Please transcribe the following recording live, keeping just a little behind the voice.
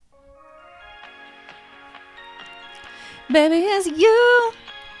Baby, it's you.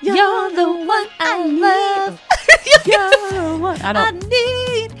 You're the one I love. You're the one I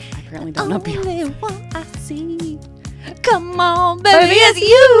need. I currently don't know Beyonce. Only one I see. Come on, baby, it's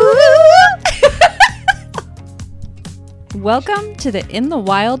you. Welcome to the In the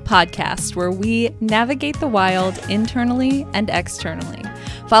Wild podcast, where we navigate the wild internally and externally.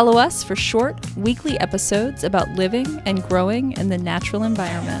 Follow us for short, weekly episodes about living and growing in the natural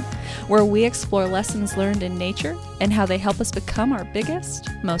environment, where we explore lessons learned in nature and how they help us become our biggest,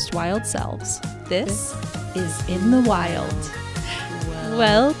 most wild selves. This is In the Wild.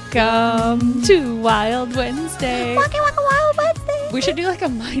 Welcome to Wild Wednesday. Waka waka Wild Wednesday. We should do like a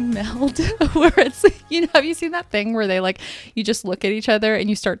mind meld where it's, have you seen that thing where they you just look at each other and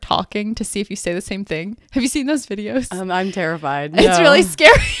you start talking to see if you say the same thing? Have you seen those videos? I'm terrified. It's really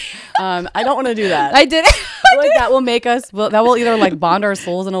scary. I don't want to do that. I did it. I feel like that will make us, that will either bond our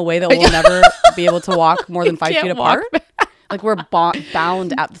souls in a way that we'll never be able to walk more than 5 feet apart. Like we're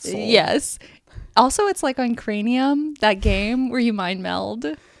bound at the soul. Yes. Also, it's like on Cranium, that game where you mind meld.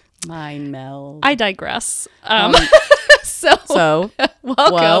 Mind meld. I digress. So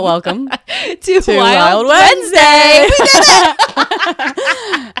welcome to Wild Wednesday. We did it!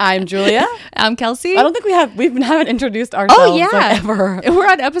 I'm Julia. I'm Kelsi. I don't think we haven't introduced ourselves. Oh, yeah. Ever. We're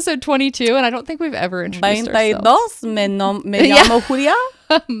on episode 22, and I don't think we've ever introduced ourselves. Me llamo Julia.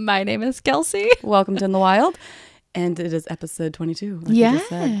 My name is Kelsi. Welcome to In the Wild. And it is episode 22. Like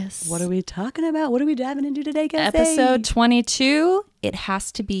yes. What are we talking about? What are we diving into today, Kelsi? Episode 22, it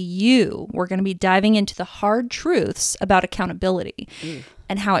has to be you. We're going to be diving into the hard truths about accountability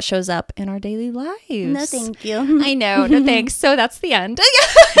and how it shows up in our daily lives. No, thank you. I know. No, thanks. So that's the end.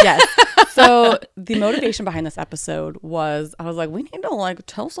 Yes. So the motivation behind this episode was, I was like, we need to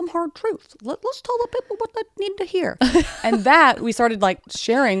tell some hard truths. Let's tell the people what they need to hear. And that we started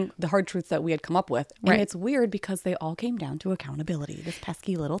sharing the hard truths that we had come up with. And it's weird because they all came down to accountability, this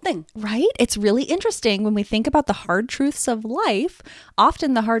pesky little thing. Right? It's really interesting when we think about the hard truths of life.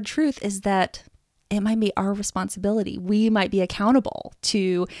 Often the hard truth is that it might be our responsibility. We might be accountable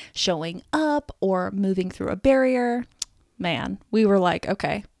to showing up or moving through a barrier. Man, we were like,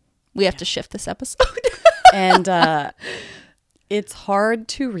 okay, we have to shift this episode. And it's hard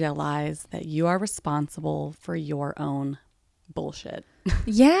to realize that you are responsible for your own bullshit.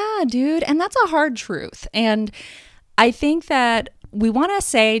 Yeah, dude. And that's a hard truth. And I think that we want to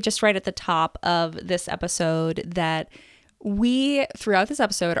say just right at the top of this episode that we, throughout this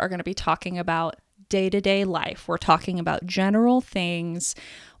episode, are going to be talking about day-to-day life. We're talking about general things.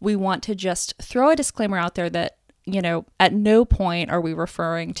 We want to just throw a disclaimer out there that, at no point are we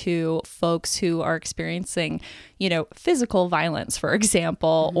referring to folks who are experiencing, physical violence, for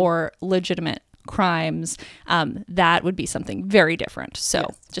example, or legitimate crimes. That would be something very different. So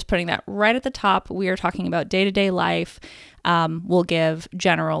just putting that right at the top, we are talking about day-to-day life. We'll give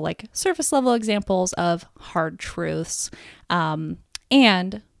general, surface level examples of hard truths.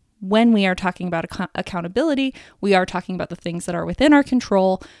 And when we are talking about accountability, we are talking about the things that are within our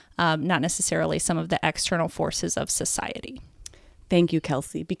control, not necessarily some of the external forces of society. Thank you,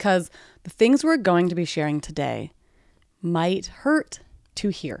 Kelsi, because the things we're going to be sharing today might hurt to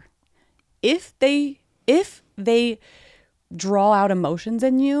hear. If they draw out emotions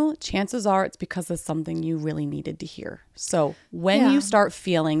in you, chances are it's because of something you really needed to hear. So when you start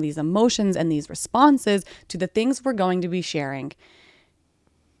feeling these emotions and these responses to the things we're going to be sharing,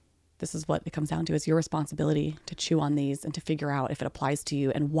 this is what it comes down to. It's your responsibility to chew on these and to figure out if it applies to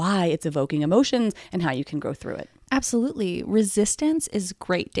you and why it's evoking emotions and how you can grow through it. Absolutely. Resistance is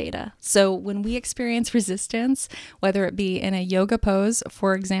great data. So when we experience resistance, whether it be in a yoga pose,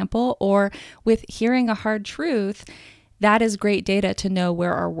 for example, or with hearing a hard truth, that is great data to know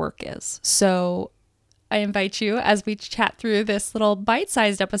where our work is. So I invite you, as we chat through this little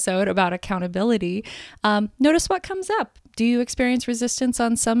bite-sized episode about accountability, notice what comes up. Do you experience resistance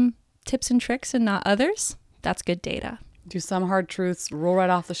on some tips and tricks and not others? That's good data. Do some hard truths roll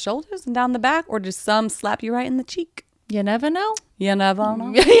right off the shoulders and down the back, or do some slap you right in the cheek? You never know. You never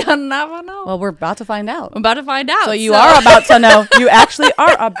know. You never know. Well, we're about to find out. I'm about to find out. So you are about to know. You actually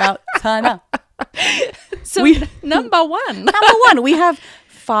are about to know. So number one, we have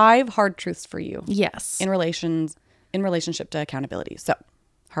 5 hard truths for you. Yes. In relationship to accountability. So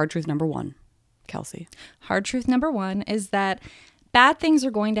hard truth number 1, Kelsi. Hard truth number 1 is that bad things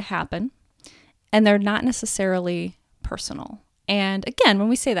are going to happen and they're not necessarily personal. And again, when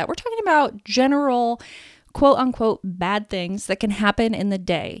we say that, we're talking about general quote unquote bad things that can happen in the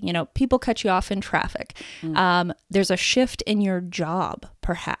day. You know, people cut you off in traffic. There's a shift in your job,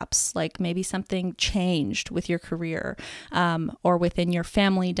 perhaps, like maybe something changed with your career, or within your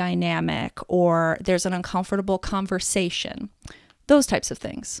family dynamic, or there's an uncomfortable conversation. Those types of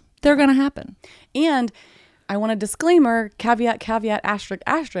things, they're going to happen. And I want a disclaimer, caveat, asterisk,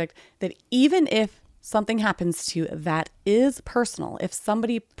 asterisk, that even if something happens to you that is personal, if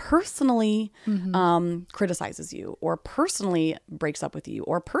somebody personally criticizes you or personally breaks up with you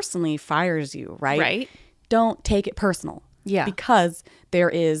or personally fires you, right? Don't take it personal. Yeah. Because there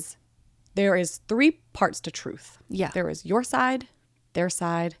is 3 parts to truth. Yeah. There is your side, their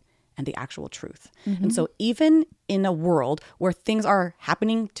side, and the actual truth. And so even in a world where things are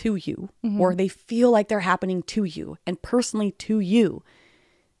happening to you or they feel like they're happening to you and personally to you,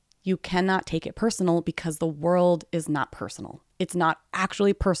 you cannot take it personal because the world is not personal. It's not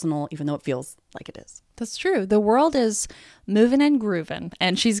actually personal, even though it feels like it is. That's true. The world is moving and grooving,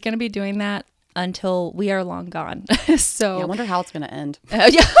 and she's going to be doing that until we are long gone. So yeah, I wonder how it's going to end.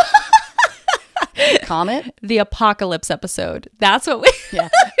 Yeah. Comet? The apocalypse episode. That's what we... Yeah.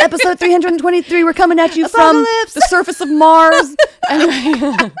 Episode 323, we're coming at you from the surface of Mars.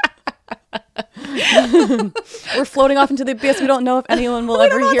 Anyway. We're floating off into the abyss. We don't know if anyone will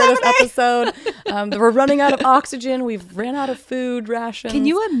ever hear this episode. We're running out of oxygen. We've ran out of food rations. Can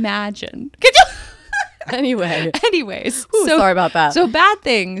you imagine? Anyways. Ooh, sorry about that. So bad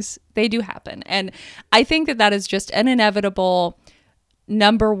things, they do happen. And I think that is just an inevitable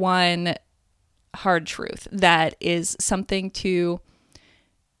number one hard truth that is something to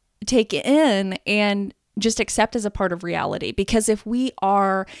take in and just accept as a part of reality. Because if we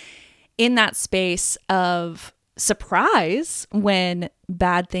are in that space of surprise when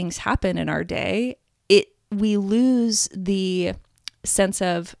bad things happen in our day, we lose the sense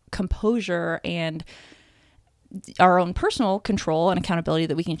of composure and our own personal control and accountability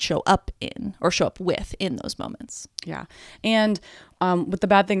that we can show up in or show up with in those moments. Yeah. And with the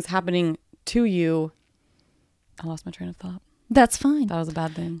bad things happening to you, I lost my train of thought. That's fine. That was a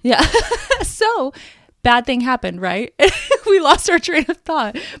bad thing. Yeah. So bad thing happened, right? We lost our train of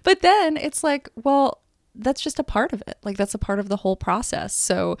thought. But then it's like, well, that's just a part of it. Like, that's a part of the whole process.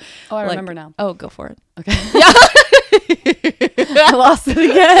 So, I remember now. Oh, go for it. Okay. Yeah. I lost it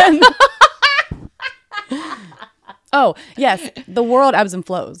again. Oh, yes. The world ebbs and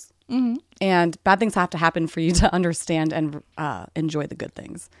flows. And bad things have to happen for you to understand and enjoy the good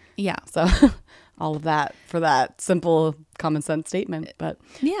things. Yeah. So all of that for that simple common sense statement. But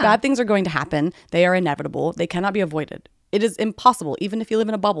yeah, bad things are going to happen. They are inevitable. They cannot be avoided. It is impossible. Even if you live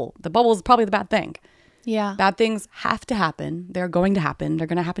in a bubble, the bubble is probably the bad thing. Yeah. Bad things have to happen. They're going to happen. They're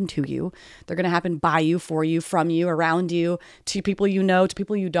going to happen to you. They're going to happen by you, for you, from you, around you, to people you know, to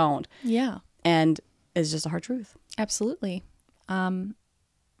people you don't. Yeah. And it's just a hard truth. Absolutely.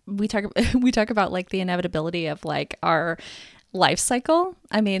 We talk about like the inevitability of like our life cycle.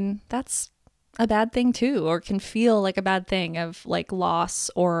 I mean, that's a bad thing too, or can feel like a bad thing of like loss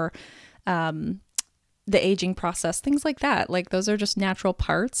or the aging process, things like that. Like those are just natural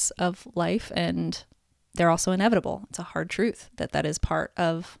parts of life, and they're also inevitable. It's a hard truth that is part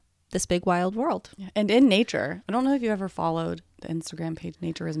of this big wild world. Yeah. And in nature, I don't know if you ever followed the Instagram page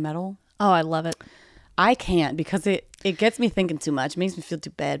Nature is Metal. Oh, I love it. I can't because it gets me thinking too much. It makes me feel too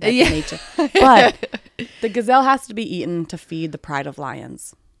bad about nature. But the gazelle has to be eaten to feed the pride of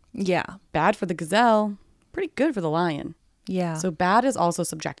lions. Yeah. Bad for the gazelle, pretty good for the lion. Yeah. So bad is also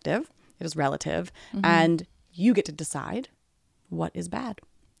subjective. It is relative. And you get to decide what is bad.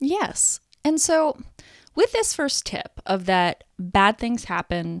 Yes. And so with this first tip of that bad things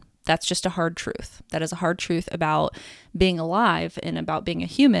happen, that's just a hard truth. That is a hard truth about being alive and about being a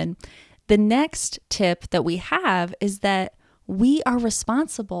human. The next tip that we have is that we are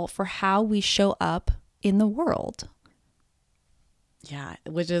responsible for how we show up in the world. Yeah,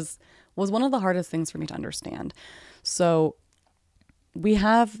 which was one of the hardest things for me to understand. So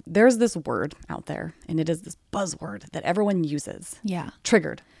there's this word out there, and it is this buzzword that everyone uses. Yeah.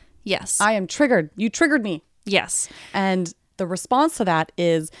 Triggered. Yes. I am triggered. You triggered me. Yes. And the response to that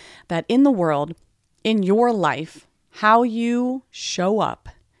is that in the world, in your life, how you show up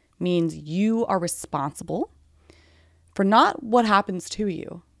means you are responsible for not what happens to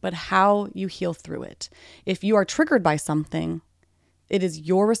you, but how you heal through it. If you are triggered by something, it is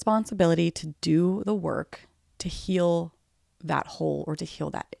your responsibility to do the work to heal that hole or to heal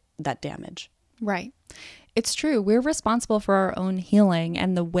that damage. Right. It's true. We're responsible for our own healing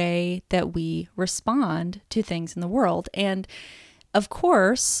and the way that we respond to things in the world. And of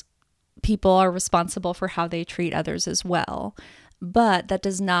course, people are responsible for how they treat others as well. But that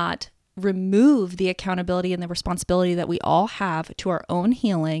does not remove the accountability and the responsibility that we all have to our own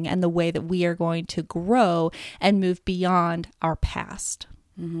healing and the way that we are going to grow and move beyond our past.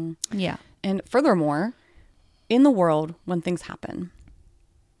 Yeah. And furthermore, in the world, when things happen,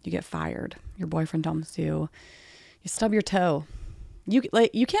 you get fired, your boyfriend dumps you, you stub your toe. You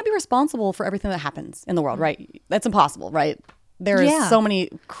can't be responsible for everything that happens in the world, right? That's impossible, right? There is so many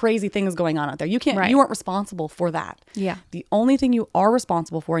crazy things going on out there. You weren't responsible for that. Yeah. The only thing you are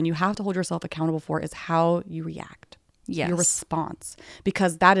responsible for and you have to hold yourself accountable for is how you react. Yes. Your response,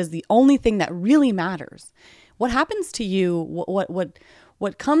 because that is the only thing that really matters. What happens to you,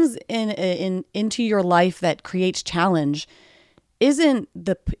 what comes into your life that creates challenge isn't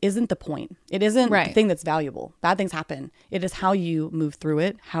the point. It isn't the thing that's valuable. Bad things happen. It is how you move through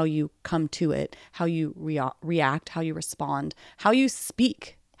it, how you come to it, how you react, how you respond, how you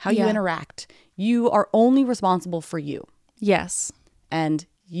speak, how you interact. You are only responsible for you. Yes. And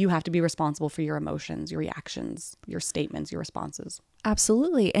you have to be responsible for your emotions, your reactions, your statements, your responses.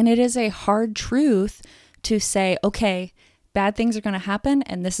 Absolutely. And it is a hard truth to say, okay, bad things are going to happen,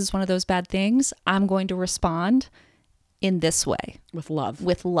 and this is one of those bad things. I'm going to respond in this way. With love.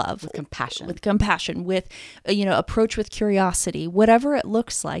 With compassion. With, approach with curiosity. Whatever it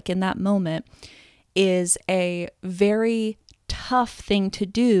looks like in that moment is a very tough thing to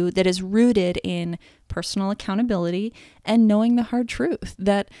do that is rooted in personal accountability and knowing the hard truth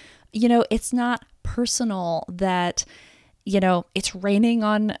that, it's not personal that, it's raining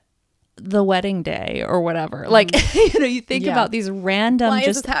on the wedding day or whatever. Like, you think about these random, why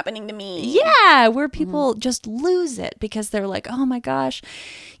is this happening to me? Yeah. Where people just lose it because they're like, oh my gosh,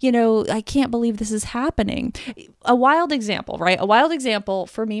 I can't believe this is happening. A wild example, right? A wild example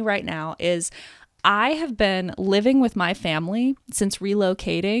for me right now is I have been living with my family since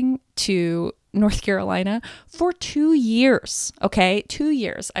relocating to North Carolina for 2 years. Okay. 2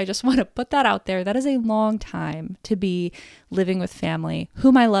 years. I just want to put that out there. That is a long time to be living with family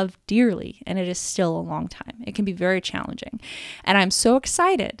whom I love dearly. And it is still a long time. It can be very challenging. And I'm so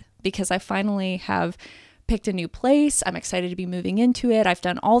excited because I finally have picked a new place. I'm excited to be moving into it. I've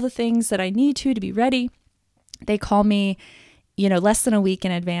done all the things that I need to be ready. They call me, less than a week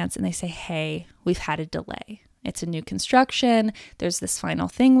in advance and they say, hey, we've had a delay. It's a new construction. There's this final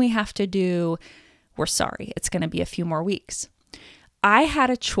thing we have to do. We're sorry. It's going to be a few more weeks. I had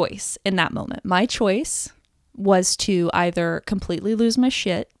a choice in that moment. My choice was to either completely lose my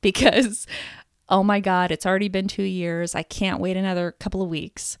shit because, oh my God, it's already been 2 years. I can't wait another couple of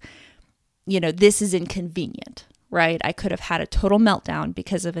weeks. This is inconvenient, right? I could have had a total meltdown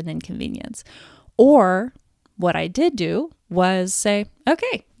because of an inconvenience. Or what I did do was say,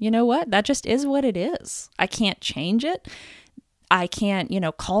 okay, you know what? That just is what it is. I can't change it. I can't,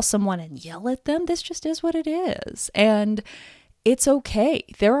 call someone and yell at them. This just is what it is. And it's okay.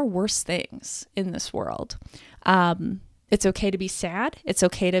 There are worse things in this world. It's okay to be sad. It's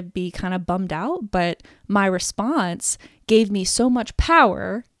okay to be kind of bummed out. But my response gave me so much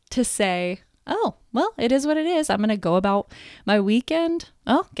power to say, oh, well, it is what it is. I'm going to go about my weekend.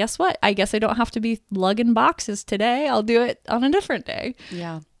 Oh, guess what? I guess I don't have to be lugging boxes today. I'll do it on a different day.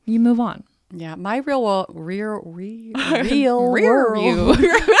 Yeah. You move on. Yeah. My real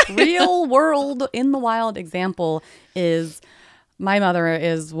world in the wild example is my mother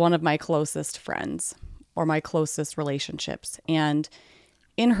is one of my closest friends or my closest relationships. And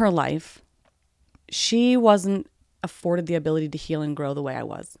in her life, she wasn't afforded the ability to heal and grow the way I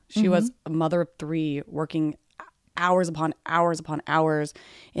was. She was a mother of 3 working hours upon hours upon hours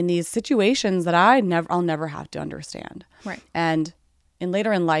in these situations that I'll never have to understand. Right. And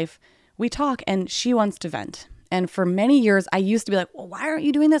later in life, we talk and she wants to vent. And for many years, I used to be like, well, why aren't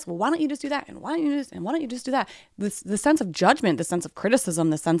you doing this? Well, why don't you just do that? And why don't you just, and why don't you just do that? The sense of judgment, the sense of criticism,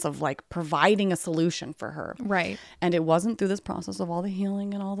 the sense of like providing a solution for her. Right. And it wasn't through this process of all the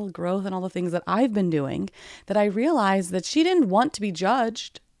healing and all the growth and all the things that I've been doing that I realized that she didn't want to be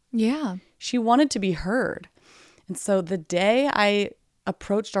judged. Yeah. She wanted to be heard. And so the day I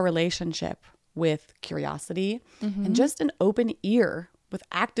approached our relationship with curiosity and just an open ear, with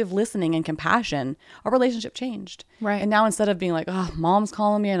active listening and compassion, our relationship changed. Right. And now instead of being like, oh, mom's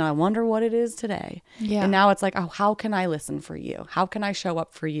calling me and I wonder what it is today. Yeah. And now it's like, oh, how can I listen for you? How can I show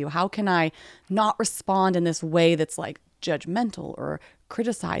up for you? How can I not respond in this way that's like judgmental or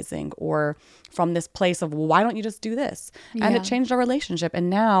criticizing or from this place of, well, why don't you just do this? Yeah. And it changed our relationship. And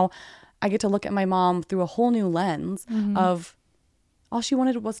now I get to look at my mom through a whole new lens of, all she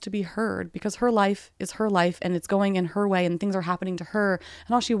wanted was to be heard because her life is her life and it's going in her way and things are happening to her.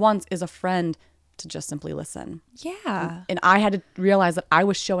 And all she wants is a friend to just simply listen. Yeah. And I had to realize that I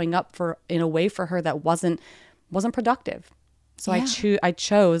was showing up in a way for her that wasn't productive. So I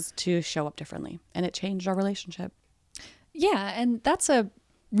chose to show up differently, and it changed our relationship. Yeah, and that's a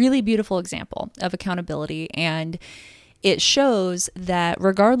really beautiful example of accountability, and it shows that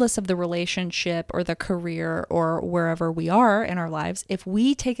regardless of the relationship or the career or wherever we are in our lives, if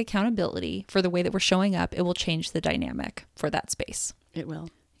we take accountability for the way that we're showing up, it will change the dynamic for that space. It will.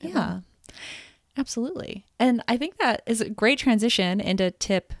 Yeah, absolutely. And I think that is a great transition into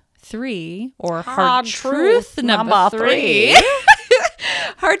tip 3, or hard truth number 3.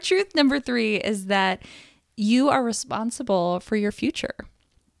 Hard truth number 3 is that you are responsible for your future.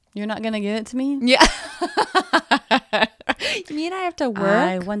 You're not going to give it to me? Yeah. You mean I have to work?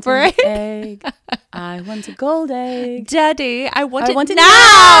 I want an egg. I want a gold egg. Daddy, I want it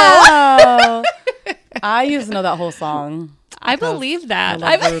now. I used to know that whole song. I believe that.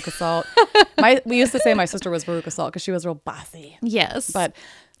 I love Veruca Salt. We used to say my sister was Veruca Salt because she was real bossy. Yes. But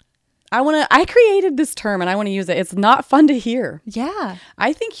I created this term and I want to use it. It's not fun to hear. Yeah.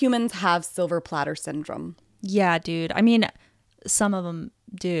 I think humans have silver platter syndrome. Yeah, dude. I mean, some of them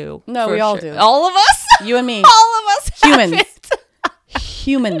do. No, we all do. All of us? You and me. All of us. Humans.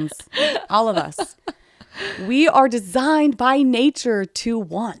 Humans. All of us. We are designed by nature to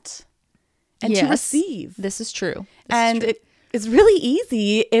want and to receive. This is true. It's really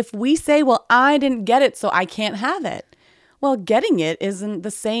easy if we say, well, I didn't get it, so I can't have it. Well, getting it isn't the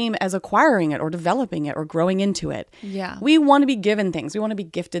same as acquiring it or developing it or growing into it. Yeah. We want to be given things. We want to be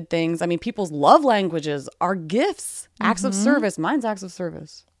gifted things. I mean, people's love languages are gifts, acts of service. Mine's acts of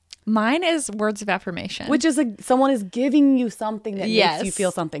service. Mine is words of affirmation. Which is someone is giving you something that makes you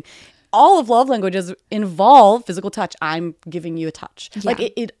feel something. All of love languages involve physical touch. I'm giving you a touch. Yeah. Like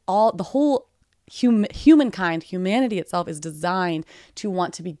the whole humankind, humanity itself is designed to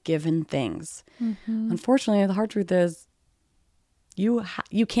want to be given things. Mm-hmm. Unfortunately, the hard truth is you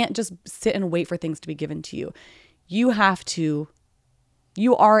can't just sit and wait for things to be given to you. You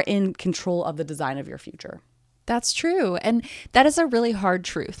are in control of the design of your future. That's true. And that is a really hard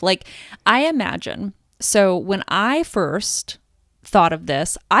truth. Like, I imagine, so when I first thought of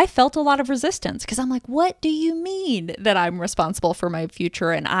this, I felt a lot of resistance because I'm like, what do you mean that I'm responsible for my future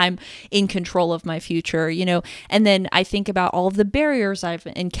and I'm in control of my future, you know? And then I think about all of the barriers I've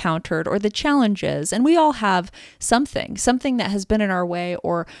encountered or the challenges, and we all have something that has been in our way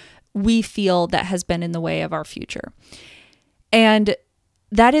or we feel that has been in the way of our future. And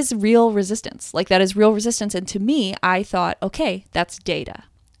that is real resistance. Like, that is real resistance. And to me, I thought, okay, that's data.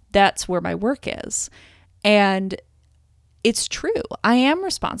 That's where my work is. And it's true. I am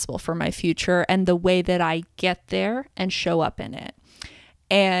responsible for my future and the way that I get there and show up in it.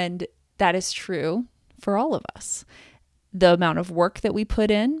 And that is true for all of us. The amount of work that we put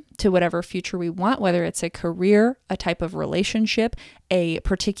in to whatever future we want, whether it's a career, a type of relationship, a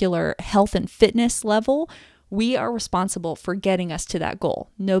particular health and fitness level, we are responsible for getting us to that goal.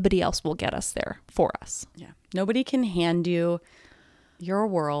 Nobody else will get us there for us. Yeah. Nobody can hand you your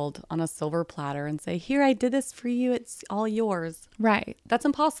world on a silver platter and say, here, I did this for you. It's all yours. Right. That's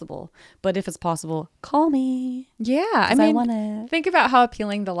impossible. But if it's possible, call me. Yeah. I mean, want it. Think about how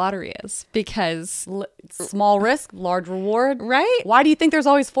appealing the lottery is because small risk, large reward. Right. Why do you think there's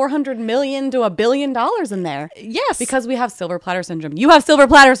always $400 million to $1 billion in there? Yes. Because we have silver platter syndrome. You have silver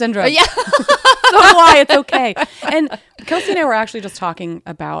platter syndrome. Yeah. So why it's okay. And Kelsi and I were actually just talking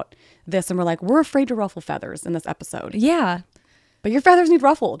about this and we're like, we're afraid to ruffle feathers in this episode. Yeah. But your feathers need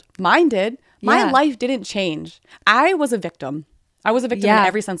ruffled. Mine did. My life didn't change. I was a victim. I was a victim in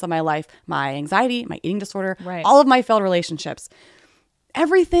every sense of my life. My anxiety, my eating disorder, all of my failed relationships.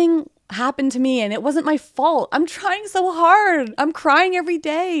 Everything happened to me and it wasn't my fault. I'm trying so hard. I'm crying every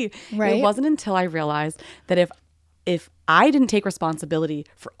day. Right. It wasn't until I realized that if I didn't take responsibility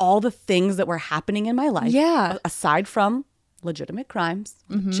for all the things that were happening in my life, aside from legitimate crimes,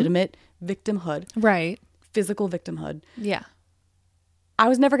 legitimate victimhood, right, physical victimhood, yeah, I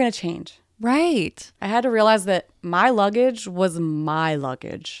was never going to change. Right. I had to realize that my luggage was my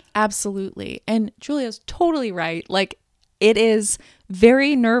luggage. Absolutely. And Julia's totally right. Like, it is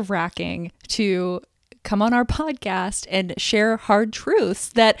very nerve-wracking to come on our podcast and share hard truths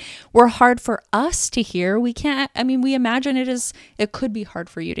that were hard for us to hear. We imagine it could be hard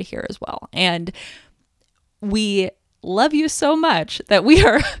for you to hear as well. And we love you so much that we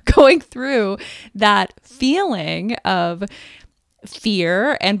are going through that feeling of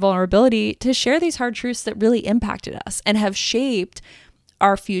fear and vulnerability to share these hard truths that really impacted us and have shaped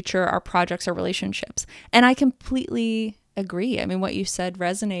our future, our projects, our relationships. And I completely agree. I mean, what you said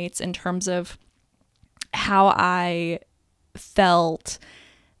resonates in terms of how I felt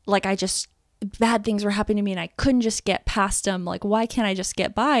like I just bad things were happening to me and I couldn't just get past them. Like, why can't I just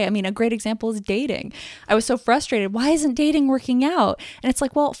get by? I mean, a great example is dating. I was so frustrated. Why isn't dating working out? And it's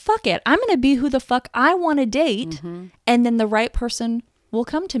like, well, fuck it. I'm going to be who the fuck I want to date. And then the right person will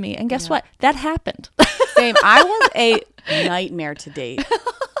come to me. And guess what? That happened. Same. I was a nightmare to date.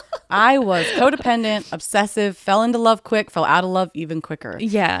 I was codependent, obsessive, fell into love quick, fell out of love even quicker.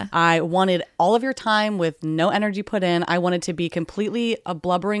 Yeah. I wanted all of your time with no energy put in. I wanted to be completely a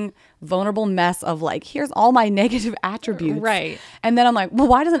blubbering, vulnerable mess of like, here's all my negative attributes. Right. And then I'm like, well,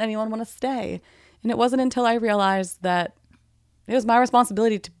 why doesn't anyone want to stay? And it wasn't until I realized that it was my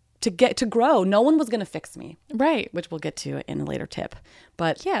responsibility to get to grow. No one was going to fix me. Right. Which we'll get to in a later tip.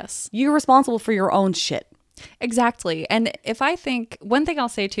 But yes, you're responsible for your own shit. Exactly. And if I think, one thing I'll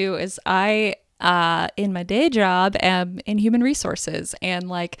say too is I, in my day job, am in human resources. And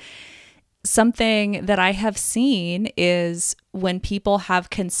like something that I have seen is when people have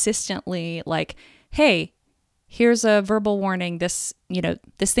consistently like, hey, here's a verbal warning. This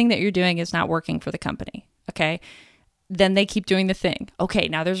thing that you're doing is not working for the company. Okay. Then they keep doing the thing. Okay,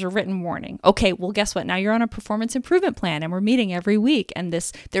 now there's a written warning. Okay, well, guess what? Now you're on a performance improvement plan and we're meeting every week and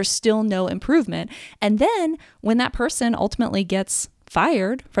there's still no improvement. And then when that person ultimately gets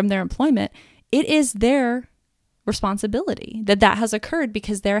fired from their employment, it is their responsibility that has occurred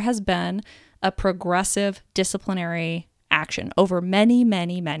because there has been a progressive disciplinary action over many,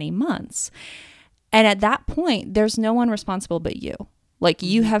 many, many months. And at that point, there's no one responsible but you. Like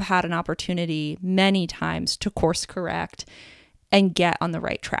you have had an opportunity many times to course correct and get on the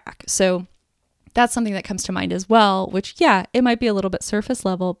right track. So that's something that comes to mind as well, which, yeah, it might be a little bit surface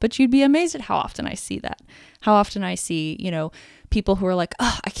level, but you'd be amazed at how often I see that. How often I see, people who are like,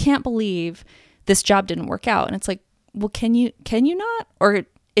 oh, I can't believe this job didn't work out. And it's like, well, can you not? Or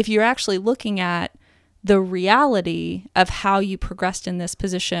if you're actually looking at the reality of how you progressed in this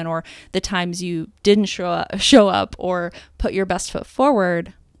position or the times you didn't show up or put your best foot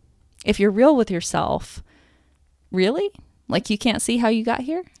forward, if you're real with yourself, really? Like you can't see how you got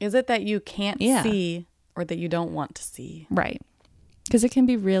here? Is it that you can't see or that you don't want to see? Right. Because it can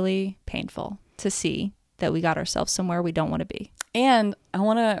be really painful to see that we got ourselves somewhere we don't want to be. And I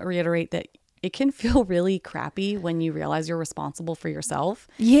want to reiterate that it can feel really crappy when you realize you're responsible for yourself.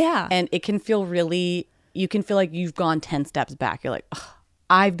 Yeah. And it can feel you can feel like you've gone 10 steps back. You're like,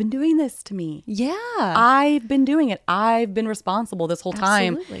 I've been doing this to me. Yeah. I've been doing it. I've been responsible this whole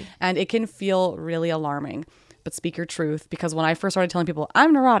time. Absolutely. And it can feel really alarming. But speak your truth, because when I first started telling people,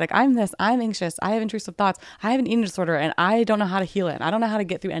 I'm neurotic, I'm this, I'm anxious, I have intrusive thoughts, I have an eating disorder, and I don't know how to heal it. I don't know how to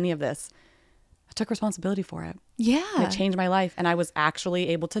get through any of this. I took responsibility for it. Yeah. And it changed my life. And I was actually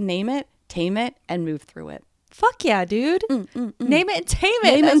able to name it, tame it, and move through it. Fuck yeah, dude. Name it and tame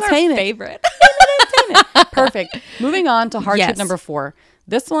it. Name it and tame it. Favorite. Perfect. Moving on to hardship number 4.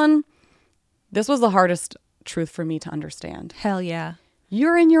 This was the hardest truth for me to understand. Hell yeah.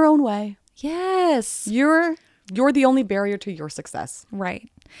 You're in your own way. Yes. You're the only barrier to your success. Right.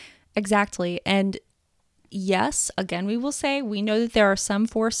 Exactly. And yes, again, we will say we know that there are some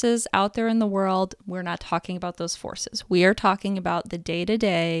forces out there in the world. We're not talking about those forces. We are talking about the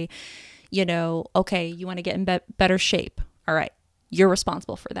day-to-day, okay, you want to get in better shape. All right. You're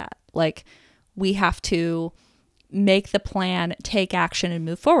responsible for that. Like, we have to make the plan, take action, and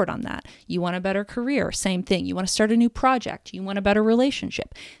move forward on that. You want a better career, same thing. You want to start a new project, you want a better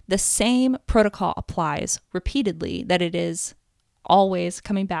relationship. The same protocol applies repeatedly, that it is always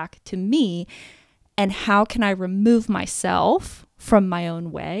coming back to me. And how can I remove myself from my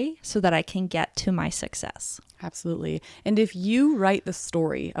own way so that I can get to my success? Absolutely. And if you write the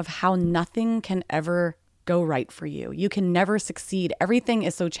story of how nothing can ever go right for you, you can never succeed, everything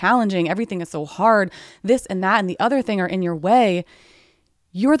is so challenging, everything is so hard, this and that and the other thing are in your way,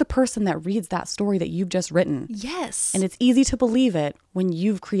 you're the person that reads that story that you've just written. Yes. And it's easy to believe it when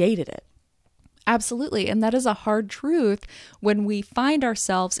you've created it. Absolutely. And that is a hard truth when we find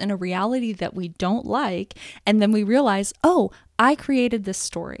ourselves in a reality that we don't like. And then we realize, oh, I created this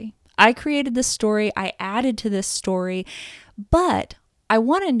story. I added to this story. But I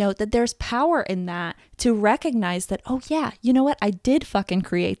want to note that there's power in that to recognize that, oh yeah, you know what? I did fucking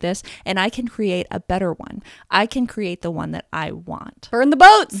create this and I can create a better one. I can create the one that I want. Burn the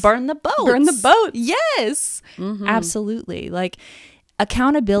boats. Burn the boats. Burn the boats. Yes. Mm-hmm. Absolutely. Like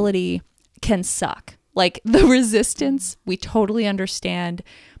accountability can suck. Like the resistance, we totally understand,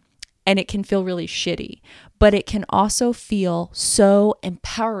 and it can feel really shitty, but it can also feel so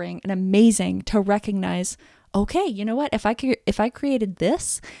empowering and amazing to recognize, okay, you know what? If I created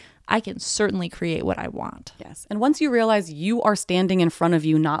this, I can certainly create what I want. Yes. And once you realize you are standing in front of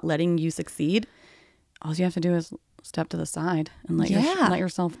you, not letting you succeed, all you have to do is step to the side and let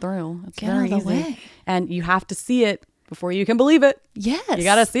yourself through. It's Get out very of the easy. way. And you have to see it before you can believe it. Yes. You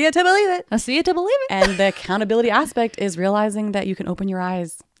got to see it to believe it. I see it to believe it. And the accountability aspect is realizing that you can open your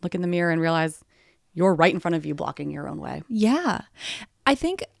eyes, look in the mirror, and realize you're right in front of you blocking your own way. Yeah. I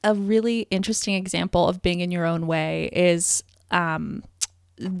think a really interesting example of being in your own way is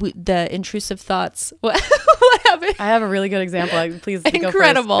the intrusive thoughts. What happened? I have a really good example. Please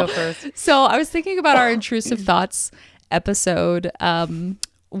Incredible. Go first. So I was thinking about our intrusive thoughts episode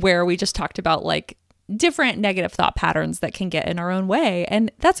where we just talked about like different negative thought patterns that can get in our own way.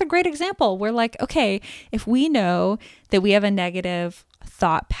 And that's a great example. We're like, okay, if we know that we have a negative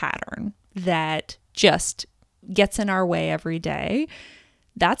thought pattern that just gets in our way every day,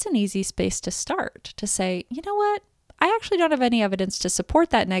 that's an easy space to start to say, you know what? I actually don't have any evidence to support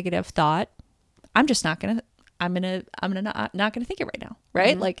that negative thought. I'm just not going to, I'm not going to think it right now.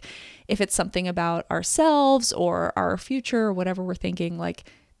 Right. Mm-hmm. Like if it's something about ourselves or our future or whatever we're thinking, like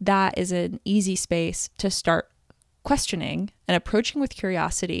that is an easy space to start questioning and approaching with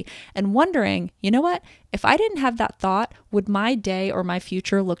curiosity and wondering, you know what, if I didn't have that thought, would my day or my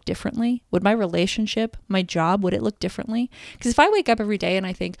future look differently? Would my relationship, my job, would it look differently? Because if I wake up every day and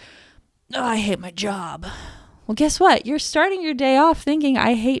I think, oh, I hate my job. Well, guess what? You're starting your day off thinking,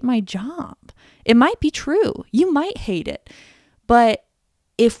 I hate my job. It might be true. You might hate it. But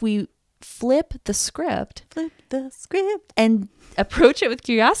if we flip the script and approach it with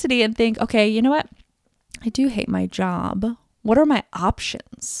curiosity and think, okay, you know what? I do hate my job. What are my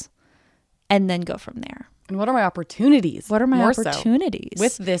options? And then go from there. And what are my opportunities? What are my opportunities?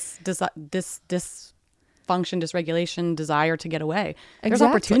 With this dysfunction, dysregulation, desire to get away. There's Exactly.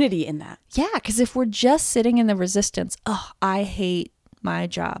 opportunity in that. Yeah, because if we're just sitting in the resistance, oh, I hate my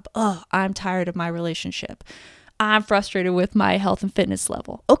job. Oh, I'm tired of my relationship. I'm frustrated with my health and fitness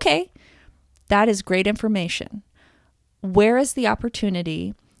level. Okay, that is great information. Where is the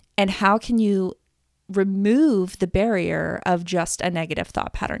opportunity and how can you remove the barrier of just a negative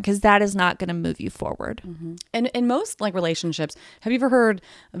thought pattern? Because that is not going to move you forward. Mm-hmm. And in most like relationships, have you ever heard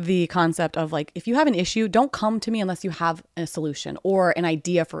the concept of like, if you have an issue, don't come to me unless you have a solution or an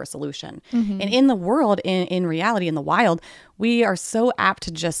idea for a solution. Mm-hmm. And in the world, in reality, in the wild, we are so apt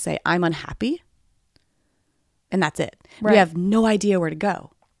to just say, I'm unhappy. And that's it. Right. We have no idea where to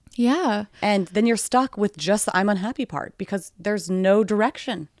go. Yeah. And then you're stuck with just the I'm unhappy part because there's no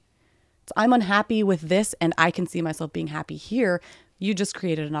direction. So I'm unhappy with this and I can see myself being happy here. You just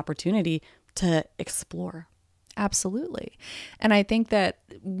created an opportunity to explore. Absolutely. And I think that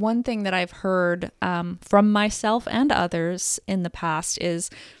one thing that I've heard from myself and others in the past is,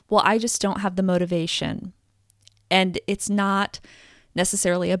 well, I just don't have the motivation. And it's not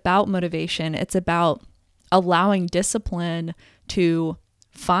necessarily about motivation. It's about allowing discipline to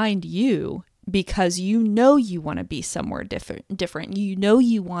find you, because you know you want to be somewhere different. You know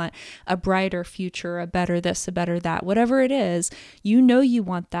you want a brighter future, a better this, a better that, whatever it is, you know you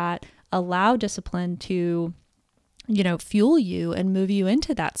want that. Allow discipline to, fuel you and move you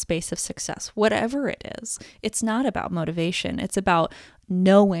into that space of success, whatever it is. It's not about motivation. It's about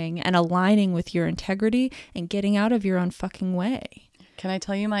knowing and aligning with your integrity and getting out of your own fucking way. Can I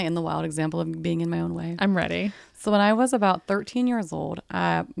tell you my in the wild example of being in my own way? I'm ready. So when I was about 13 years old,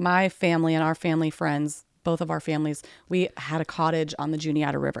 my family and our family friends, both of our families, we had a cottage on the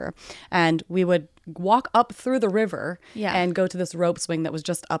Juniata River. And we would walk up through the river and go to this rope swing that was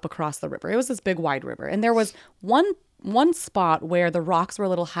just up across the river. It was this big, wide river. And there was one spot where the rocks were a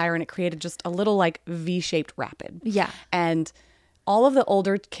little higher and it created just a little like V-shaped rapid. Yeah. And all of the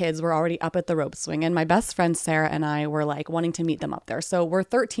older kids were already up at the rope swing, and my best friend Sarah and I were like wanting to meet them up there. So we're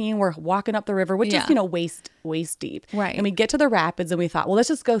 13, we're walking up the river, which is, waist deep. Right. And we get to the rapids and we thought, well, let's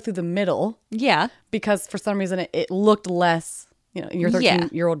just go through the middle. Yeah. Because for some reason it looked less, your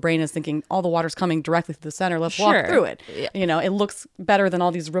 13-year-old brain is thinking all the water's coming directly through the center. Let's walk through it. Yeah. It looks better than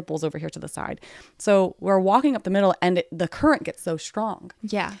all these ripples over here to the side. So we're walking up the middle and the current gets so strong.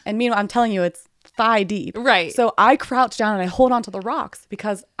 Yeah. And meanwhile, I'm telling you, it's thigh deep. Right. So I crouch down and I hold onto the rocks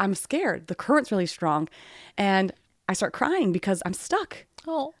because I'm scared. The current's really strong. And I start crying because I'm stuck.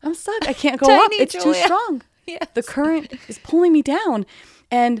 Oh. I'm stuck. I can't go up. It's Julia. too strong. Yes. The current is pulling me down.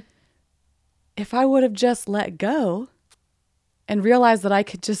 And if I would have just let go and realized that I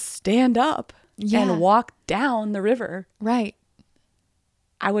could just stand up and walk down the river. Right.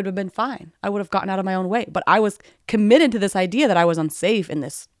 I would have been fine. I would have gotten out of my own way. But I was committed to this idea that I was unsafe in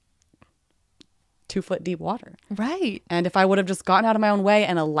this 2-foot deep water. Right. And if I would have just gotten out of my own way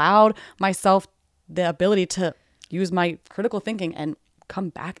and allowed myself the ability to use my critical thinking and come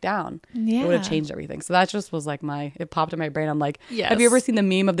back down, it would have changed everything. So that just was like it popped in my brain. I'm like, have you ever seen the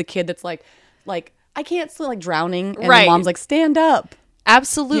meme of the kid that's like I can't swim, like drowning. And Right. the mom's like, stand up.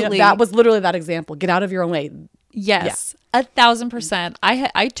 Absolutely. That was literally that example. Get out of your own way. Yes, 1,000%.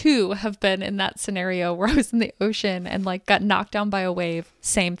 I too have been in that scenario where I was in the ocean and like got knocked down by a wave.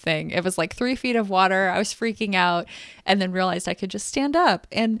 Same thing. It was like 3 feet of water. I was freaking out and then realized I could just stand up.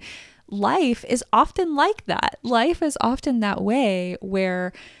 And life is often like that. Life is often that way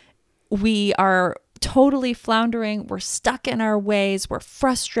where we are totally floundering. We're stuck in our ways. We're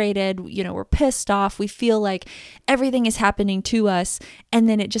frustrated. We're pissed off. We feel like everything is happening to us. And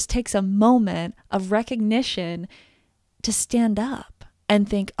then it just takes a moment of recognition to stand up and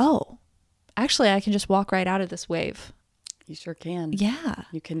think, oh, actually, I can just walk right out of this wave. You sure can. Yeah.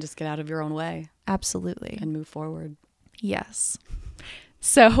 You can just get out of your own way. Absolutely. And move forward. Yes.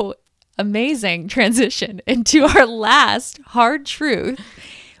 So amazing transition into our last hard truth,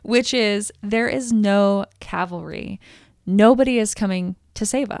 which is there is no cavalry. Nobody is coming to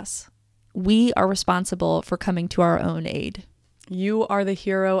save us. We are responsible for coming to our own aid. You are the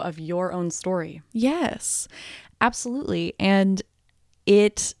hero of your own story. Yes, absolutely. And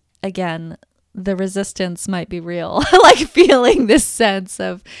it, again, the resistance might be real, like feeling this sense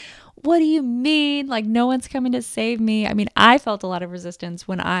of, what do you mean? Like, no one's coming to save me. I mean, I felt a lot of resistance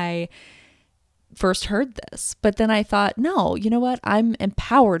when I first heard this, but then I thought, no, you know what? I'm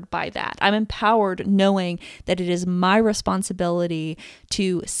empowered by that. I'm empowered knowing that it is my responsibility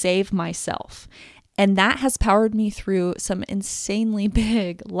to save myself. And that has powered me through some insanely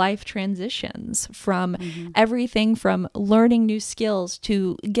big life transitions, from everything from learning new skills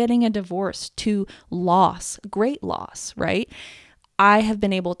to getting a divorce to loss, great loss, right? I have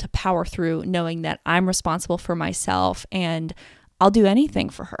been able to power through knowing that I'm responsible for myself and I'll do anything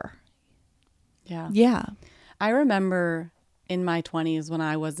for her. Yeah. I remember in my 20s when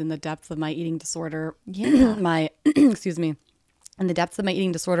I was in the depths of my eating disorder, excuse me, in the depths of my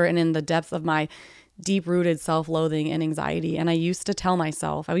eating disorder and in the depths of my deep-rooted self-loathing and anxiety. And I used to tell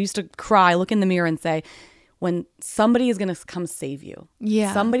myself, I used to cry, look in the mirror and say, when somebody is going to come save you,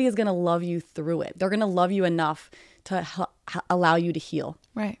 somebody is going to love you through it. They're going to love you enough to allow you to heal.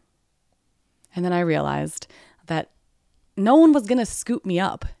 Right. And then I realized that no one was going to scoop me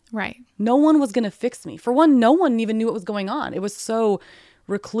up. Right. No one was going to fix me. For one, no one even knew what was going on. It was so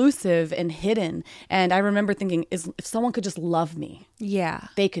reclusive and hidden. And I remember thinking, if someone could just love me,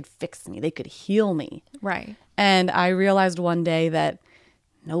 they could fix me. They could heal me. Right. And I realized one day that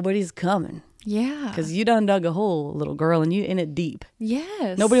nobody's coming. Yeah. Because you done dug a hole, little girl, and you in it deep.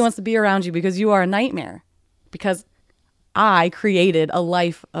 Yes. Nobody wants to be around you because you are a nightmare. Because I created a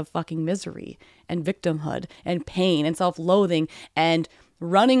life of fucking misery and victimhood and pain and self-loathing and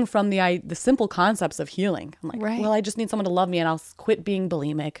running from the simple concepts of healing. I'm like, well, I just need someone to love me and I'll quit being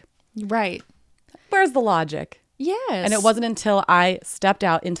bulimic. Right. Where's the logic? Yes. And it wasn't until I stepped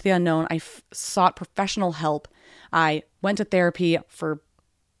out into the unknown, I sought professional help. I went to therapy for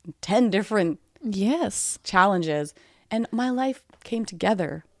 10 different challenges, and my life came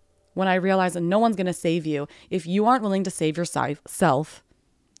together when I realized that no one's going to save you. If you aren't willing to save yourself,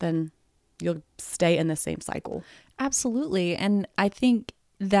 then you'll stay in the same cycle. Absolutely. And I think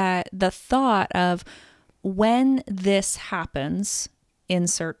that the thought of when this happens,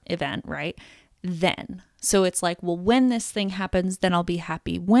 insert event, right? Then. So it's like, well, when this thing happens, then I'll be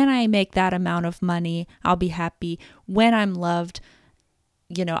happy. When I make that amount of money, I'll be happy. When I'm loved,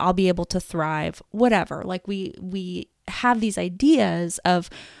 I'll be able to thrive, whatever. Like we have these ideas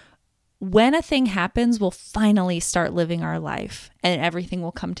of when a thing happens, we'll finally start living our life and everything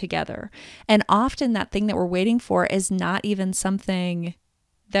will come together. And often that thing that we're waiting for is not even something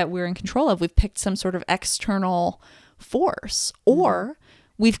that we're in control of. We've picked some sort of external force, or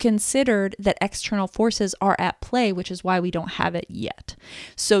we've considered that external forces are at play, which is why we don't have it yet.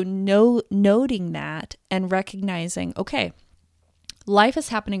 So noting that and recognizing, okay, life is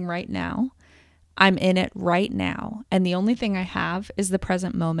happening right now. I'm in it right now. And the only thing I have is the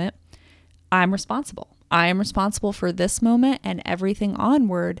present moment. I'm responsible. I am responsible for this moment and everything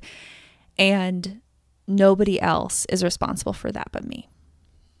onward. And nobody else is responsible for that but me.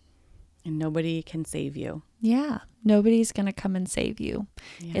 And nobody can save you. Yeah. Nobody's going to come and save you.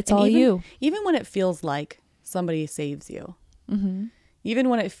 Yeah. It's all you. Even when it feels like somebody saves you, even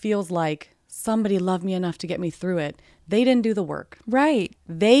when it feels like somebody loved me enough to get me through it, they didn't do the work. Right.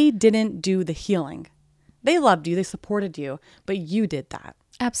 They didn't do the healing. They loved you. They supported you. But you did that.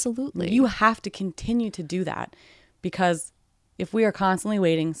 Absolutely. You have to continue to do that, because if we are constantly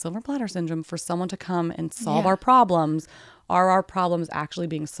waiting, silver platter syndrome, for someone to come and solve our problems, are our problems actually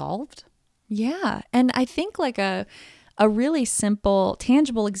being solved? Yeah. And I think like a really simple,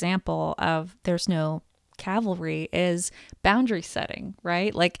 tangible example of there's no cavalry is boundary setting,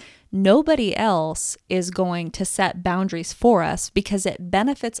 right? Like nobody else is going to set boundaries for us because it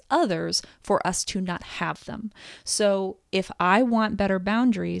benefits others for us to not have them. So if I want better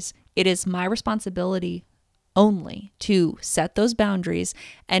boundaries, it is my responsibility only to set those boundaries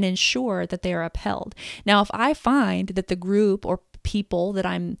and ensure that they are upheld. Now, if I find that the group or people that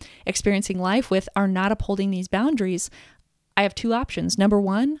I'm experiencing life with are not upholding these boundaries, I have two options. Number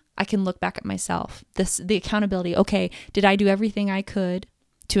one, I can look back at myself. The accountability. Okay, did I do everything I could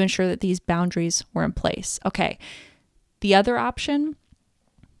to ensure that these boundaries were in place? Okay. The other option,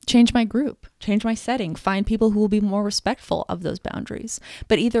 change my group, change my setting, find people who will be more respectful of those boundaries.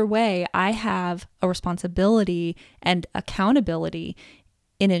 But either way, I have a responsibility and accountability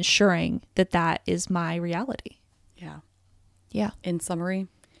in ensuring that that is my reality. Yeah. Yeah. In summary,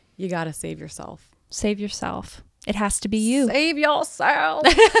 you got to save yourself. Save yourself. It has to be you. Save yourself.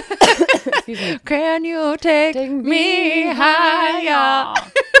 Excuse me. Can you take me higher?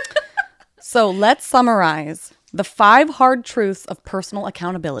 So let's summarize the 5 hard truths of personal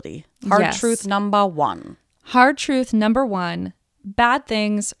accountability. Hard truth number 1. Hard truth number 1, bad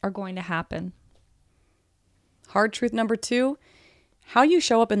things are going to happen. Hard truth number 2, how you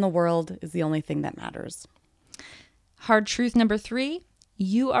show up in the world is the only thing that matters. Hard truth number 3,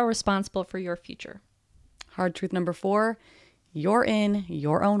 you are responsible for your future. Hard truth number 4, you're in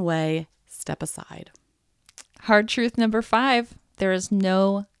your own way, step aside. Hard truth number 5, there is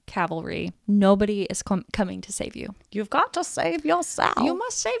no cavalry. Nobody is coming to save you. You've got to save yourself. You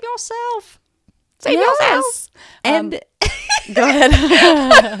must save yourself. Save yourself. And go ahead.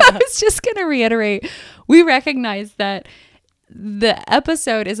 I was just going to reiterate, we recognize that the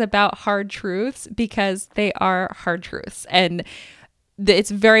episode is about hard truths because they are hard truths. And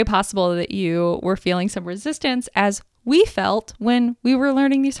it's very possible that you were feeling some resistance as we felt when we were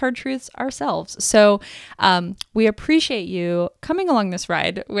learning these hard truths ourselves. So we appreciate you coming along this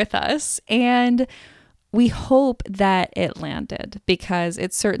ride with us, and we hope that it landed, because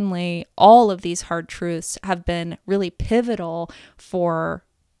it's certainly, all of these hard truths have been really pivotal for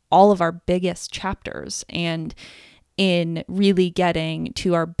all of our biggest chapters and in really getting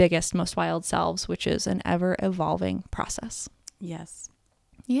to our biggest, most wild selves, which is an ever evolving process. Yes.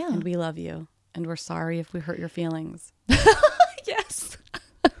 Yeah. And we love you. And we're sorry if we hurt your feelings. Yes.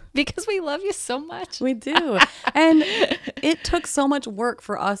 Because we love you so much. We do. And it took so much work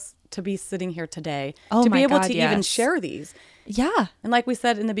for us to be sitting here today to be able to even share these. Yeah. And like we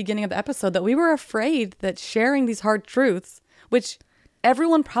said in the beginning of the episode, that we were afraid that sharing these hard truths, which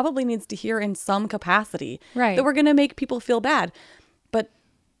everyone probably needs to hear in some capacity, right, that we're going to make people feel bad. But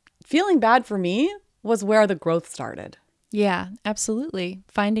feeling bad for me was where the growth started. Yeah, absolutely.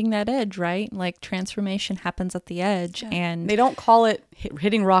 Finding that edge, right? Like transformation happens at the edge. Yeah. And they don't call it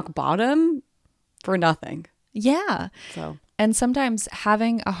hitting rock bottom for nothing. Yeah. So, and sometimes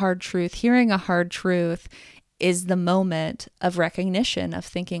having a hard truth, hearing a hard truth is the moment of recognition of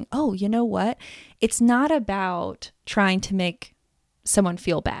thinking, oh, you know what? It's not about trying to make someone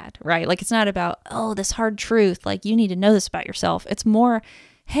feel bad, right? Like it's not about, oh, this hard truth, like you need to know this about yourself. It's more,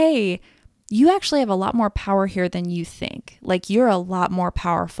 hey, you actually have a lot more power here than you think. Like you're a lot more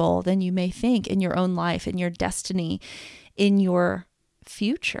powerful than you may think in your own life, in your destiny, in your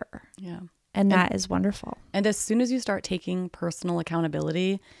future. Yeah. And that is wonderful. And as soon as you start taking personal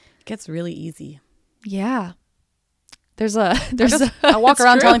accountability, it gets really easy. Yeah. I walk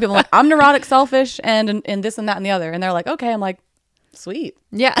around telling people like, I'm neurotic, selfish, and this and that and the other. And they're like, okay. I'm like, sweet.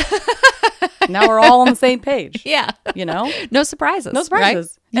 Yeah. Now we're all on the same page. Yeah. You know? No surprises. No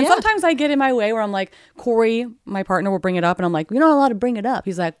surprises. Right? And yeah. sometimes I get in my way where I'm like, Corey, my partner, will bring it up. And I'm like, you're not allowed to bring it up.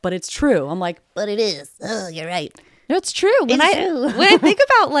 He's like, but it's true. I'm like, but it is. Oh, you're right. No, it's true. When I think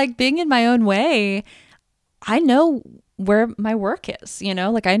about like being in my own way, I know where my work is, you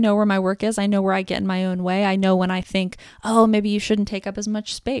know, like I know where my work is. I know where I get in my own way. I know when I think, oh, maybe you shouldn't take up as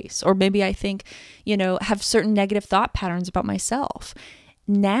much space, or maybe I think, you know, have certain negative thought patterns about myself.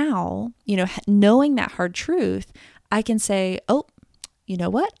 Now, you know, knowing that hard truth, I can say, oh, you know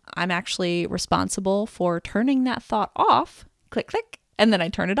what? I'm actually responsible for turning that thought off, click, click, and then I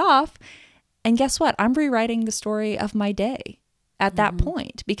turn it off. And guess what? I'm rewriting the story of my day at that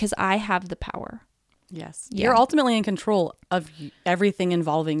point because I have the power. Yes. Yeah. You're ultimately in control of everything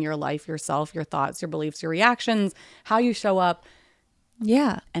involving your life, yourself, your thoughts, your beliefs, your reactions, how you show up.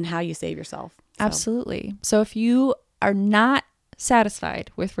 Yeah. And how you save yourself. So. Absolutely. So if you are not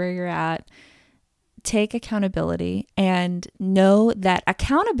satisfied with where you're at, take accountability and know that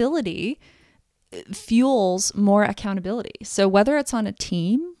accountability fuels more accountability. So whether it's on a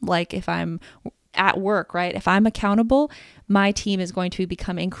team, like if I'm at work, right? If I'm accountable, my team is going to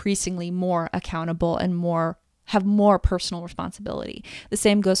become increasingly more accountable and have more personal responsibility. The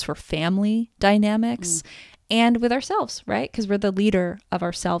same goes for family dynamics and with ourselves, right? Because we're the leader of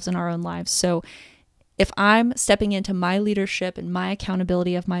ourselves in our own lives. So if I'm stepping into my leadership and my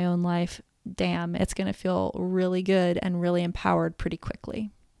accountability of my own life, damn, it's going to feel really good and really empowered pretty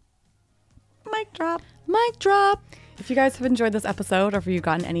quickly. Mic drop. Mic drop. If you guys have enjoyed this episode or if you've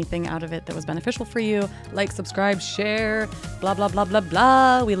gotten anything out of it that was beneficial for you, like, subscribe, share, blah, blah, blah, blah,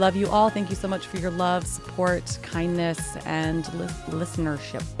 blah. We love you all. Thank you so much for your love, support, kindness, and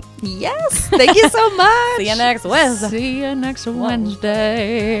listenership. Yes. Thank you so much. See you next Wednesday. See you next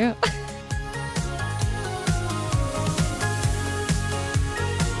Wednesday.